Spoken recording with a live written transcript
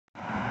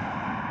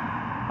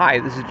Hi,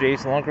 this is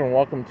Jason Lunker, and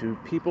welcome to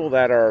People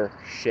That Are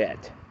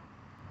Shit.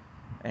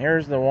 And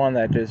here's the one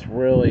that just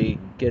really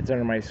gets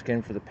under my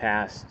skin for the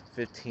past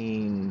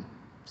 15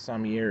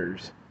 some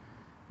years.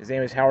 His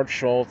name is Howard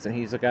Schultz, and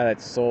he's the guy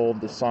that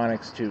sold the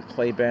Sonics to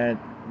Clay Bennett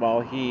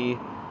while he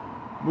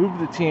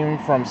moved the team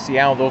from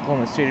Seattle to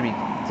Oklahoma City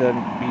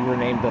to be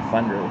renamed the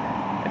Thunder,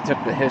 and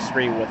took the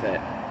history with it.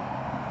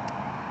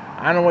 I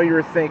don't know what you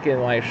were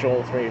thinking, like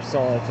Schultz, when you're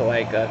selling it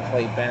to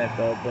Clay Bennett,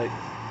 though, but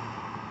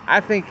I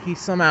think he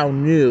somehow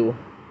knew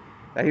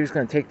that he was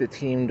going to take the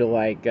team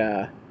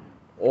to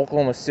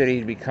Oklahoma City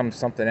to become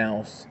something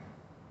else,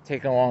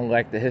 taking along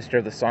the history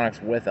of the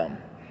Sonics with him.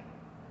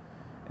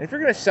 And if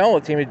you're going to sell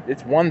a team,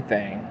 it's one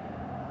thing.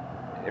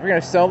 If you're going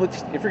to sell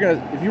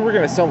if you were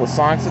going to sell the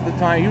Sonics at the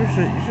time, you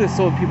should have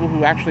sold people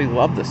who actually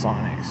love the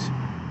Sonics,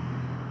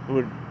 who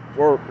would,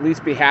 or at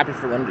least be happy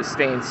for them to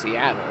stay in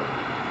Seattle.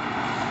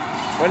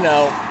 But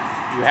no,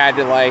 you had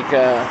to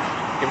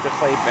give it to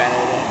Clay Bennett,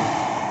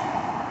 and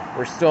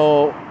we're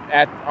still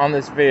on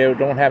this video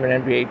don't have an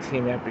NBA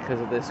team yet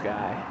because of this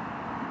guy.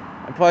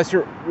 And plus,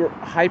 your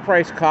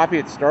high-priced coffee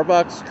at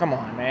Starbucks, come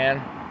on, man.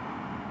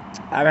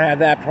 I haven't had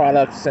that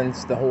product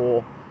since the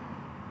whole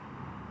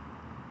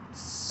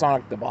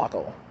Sonic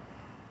debacle.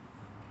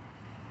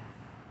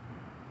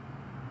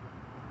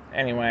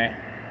 Anyway,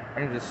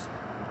 I'm just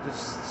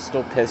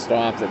still pissed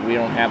off that we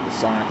don't have the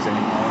Sonics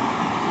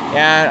anymore.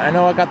 Yeah, I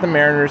know I got the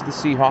Mariners, the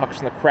Seahawks,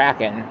 and the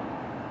Kraken.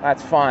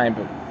 That's fine,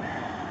 but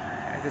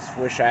I just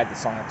wish I had the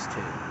Sonics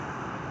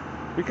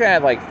too. We could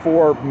have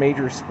 4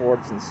 major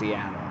sports in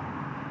Seattle,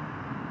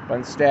 but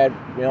instead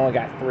we only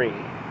got 3.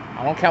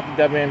 I don't count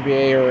the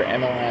WNBA or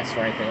MLS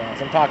or anything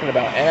else. I'm talking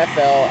about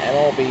NFL,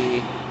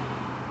 MLB,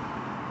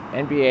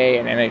 NBA,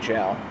 and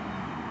NHL.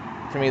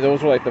 To me,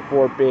 those are the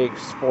 4 big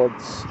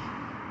sports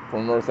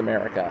from North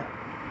America.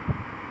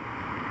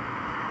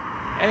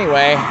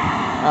 Anyway,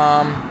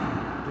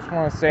 just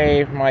want to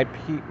save my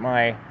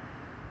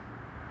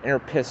inner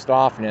pissed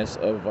offness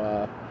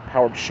of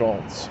Howard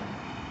Schultz.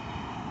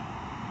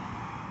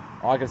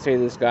 All I can say to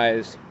this guy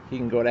is he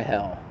can go to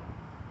hell.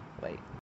 Late.